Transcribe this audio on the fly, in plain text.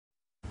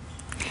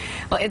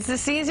Well, it's the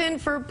season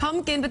for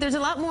pumpkin, but there's a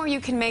lot more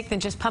you can make than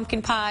just pumpkin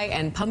pie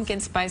and pumpkin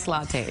spice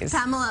lattes.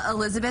 Pamela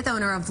Elizabeth,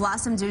 owner of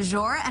Blossom du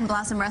Jour and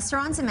Blossom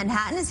Restaurants in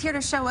Manhattan, is here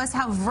to show us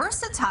how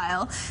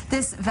versatile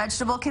this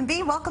vegetable can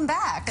be. Welcome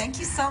back. Thank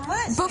you so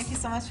much. Thank you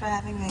so much for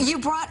having me. You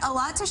brought a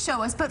lot to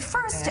show us, but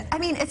first, I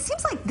mean, it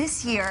seems like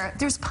this year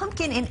there's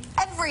pumpkin in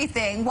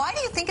everything. Why do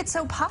you think it's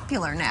so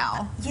popular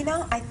now? You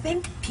know, I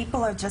think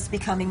people are just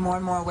becoming more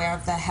and more aware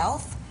of the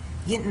health.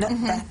 You know,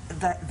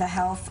 the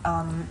health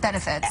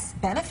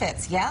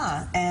benefits,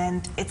 yeah,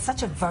 and it's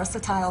such a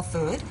versatile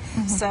food,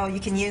 so you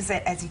can use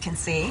it, as you can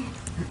see,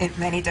 in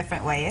many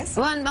different ways.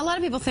 Well, and a lot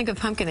of people think of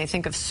pumpkin, they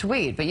think of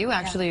sweet, but you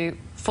actually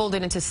fold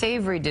it into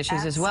savory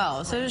dishes as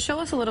well. So show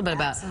us a little bit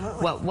about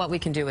what we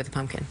can do with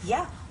pumpkin.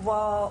 Yeah,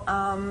 well,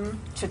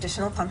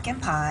 traditional pumpkin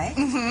pie,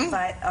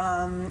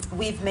 but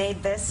we've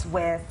made this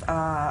with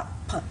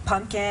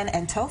pumpkin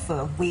and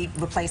tofu. We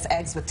replace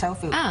eggs with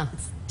tofu.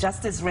 It's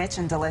just as rich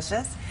and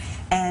delicious.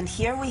 And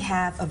here we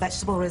have a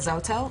vegetable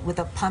risotto with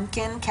a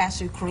pumpkin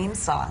cashew cream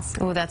sauce.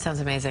 Oh, that sounds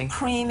amazing.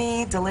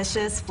 Creamy,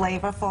 delicious,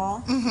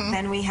 flavorful.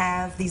 Then we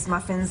have these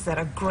muffins that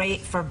are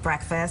great for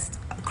breakfast,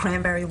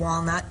 cranberry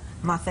walnut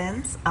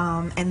muffins.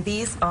 And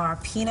these are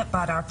peanut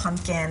butter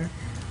pumpkin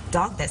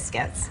dog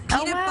biscuits.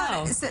 Oh,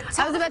 wow.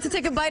 I was about to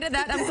take a bite of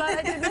that. I'm glad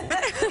I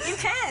didn't.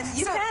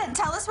 You can.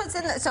 Tell us what's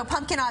in the, so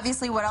pumpkin,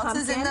 obviously, what else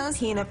is in those?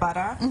 Peanut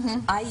butter.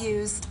 I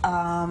used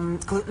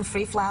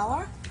gluten-free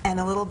flour and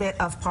a little bit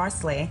of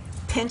parsley,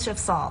 pinch of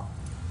salt.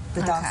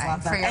 The dogs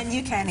love them. And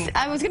you can eat them.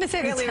 I was going to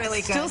say, really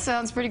good. Still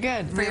sounds pretty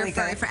good. Really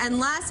good. And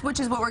last, which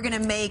is what we're going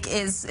to make,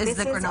 is the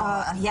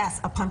granola.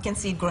 Yes, a pumpkin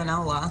seed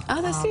granola. Oh,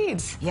 the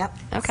seeds. Yep.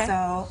 Okay.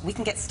 So we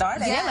can get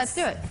started. Yeah, let's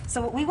do it. So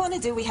what we want to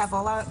do, we have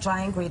all our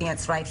dry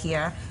ingredients right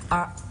here.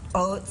 Our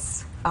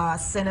oats,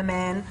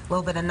 cinnamon, a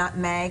little bit of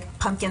nutmeg,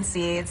 pumpkin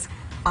seeds,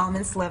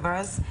 almond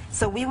slivers.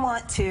 So we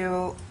want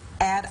to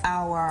add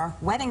our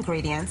wet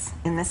ingredients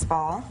in this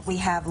bowl. We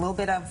have a little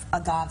bit of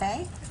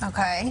agave.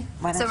 Okay.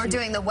 So we're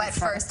doing the wet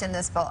first in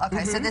this bowl.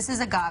 Okay, so this is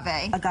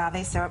agave.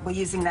 Agave syrup. We're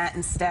using that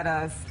instead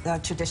of the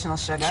traditional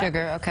sugar.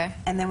 Sugar, okay.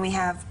 And then we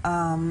have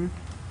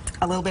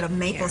a little bit of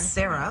maple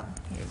syrup.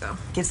 Here you go.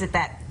 Gives it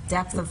that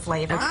depth of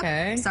flavor.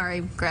 Okay.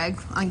 Sorry,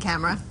 Greg, on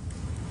camera.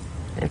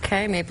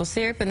 Okay, maple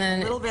syrup, and then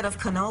a little bit of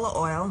canola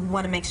oil. We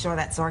want to make sure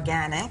that's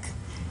organic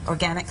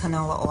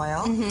canola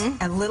oil,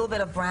 and a little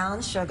bit of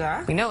brown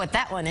sugar. We know what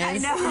that one is. I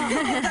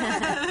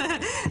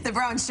know. The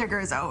brown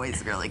sugar is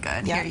always really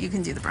good. Here, you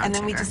can do the brown sugar. And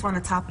then we just want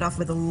to top it off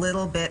with a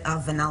little bit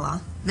of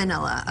vanilla.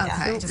 Vanilla,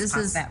 okay. Yeah, just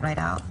pop that right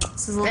out.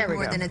 This is a little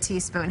more than a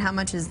teaspoon. How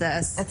much is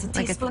this? It's a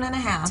teaspoon and a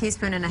half.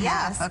 Teaspoon and a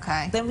half,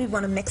 okay. Then we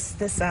want to mix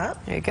this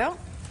up. There you go.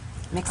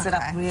 Mix it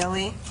up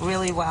really,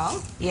 really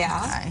well.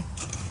 Yeah. Okay.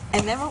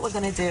 And then what we're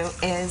going to do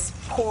is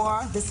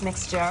pour this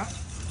mixture.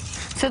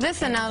 So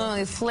this not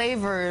only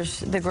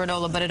flavors the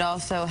granola, but it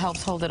also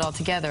helps hold it all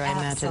together, I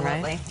imagine,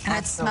 right? And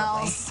it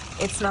smells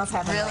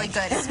heavenly. Really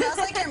good. It smells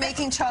like you're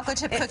making chocolate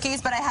chip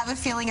cookies, but I have a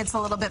feeling it's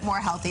a little bit more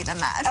healthy than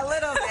that. A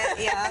little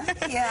bit,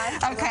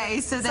 yeah. Okay,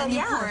 so then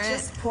you pour it.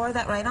 Just pour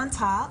that right on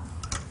top.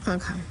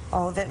 Okay.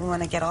 All of it. We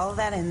want to get all of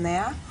that in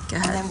there.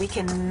 And then we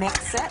can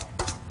mix it.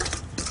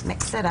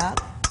 Mix it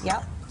up.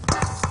 Yep.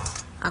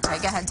 Okay,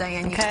 go ahead,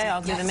 Diane. Okay,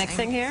 I'll do the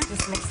mixing here.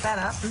 Just mix that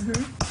up.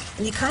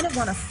 And you kind of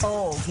want to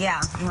fold, you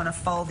want to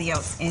fold the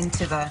oats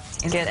into the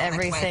Get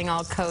everything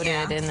all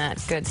coated in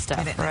that good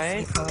stuff,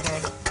 right?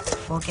 Coated.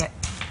 We'll get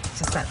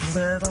just that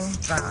little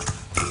drop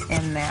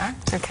in there.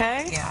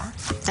 Okay. Yeah.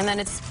 And then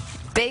it's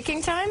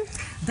baking time?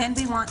 Then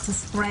we want to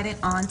spread it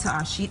onto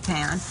our sheet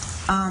pan.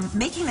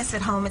 Making this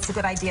at home, it's a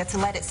good idea to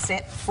let it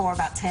sit for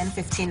about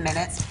 10-15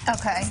 minutes.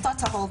 Okay. Start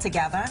to hold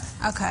together.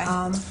 Okay.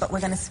 But we're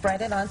going to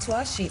spread it onto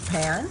our sheet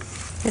pan.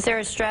 Is there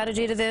a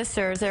strategy to this,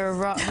 or is there a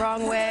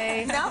wrong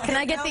way? No, Can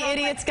I get the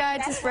idiot's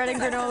guide to spreading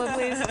granola,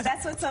 please?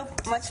 That's what's so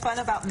much fun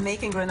about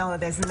making granola.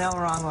 There's no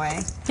wrong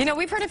way. You know,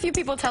 we've heard a few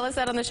people tell us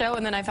that on the show,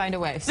 and then I find a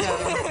way. So.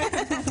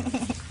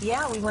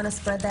 Yeah, we want to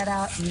spread that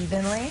out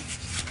evenly.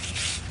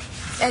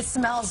 It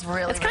smells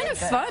really, It's kind of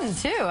fun,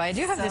 too, I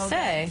do have to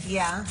say.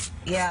 Yeah,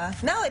 yeah.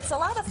 No, it's a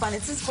lot of fun.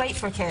 It's just great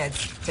for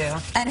kids, too.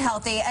 And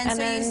healthy. And so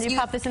then you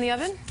pop this in the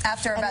oven?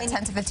 After about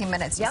 10 to 15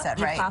 minutes, you said,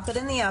 right? You pop it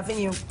in the oven.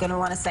 You're going to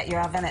want to set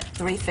your oven at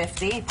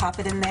 350. Pop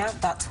it in there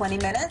about 20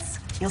 minutes.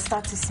 You'll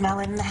start to smell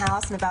it in the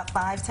house in about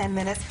 5-10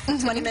 minutes.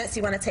 20 minutes,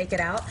 you want to take it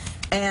out.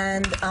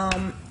 And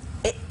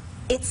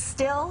it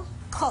still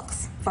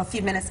cooks for a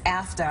few minutes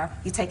after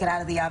you take it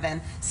out of the oven.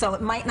 So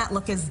it might not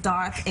look as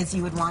dark as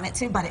you would want it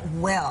to, but it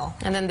will.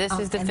 And then this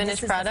is the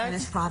finished product?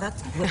 This is the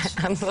finished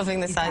product. I'm loving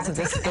the size of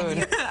this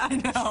spoon. I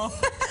know.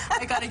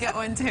 I got to get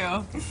one,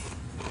 too.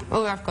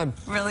 Oh, that's good.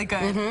 Really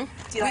good.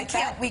 Do you like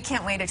that? We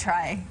can't wait to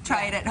try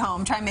it at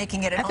home. Try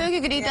making it at home. I feel like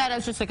you could eat that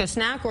as just like a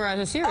snack or as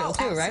a cereal,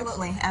 too, right?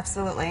 Absolutely,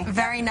 absolutely.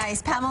 Very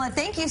nice. Pamela,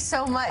 thank you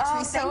so much.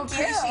 We so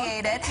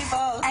appreciate it. Thank you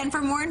both. And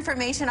for more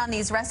information on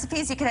these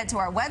recipes, you can head to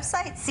our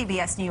website,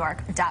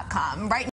 cbsnewyork.com. Right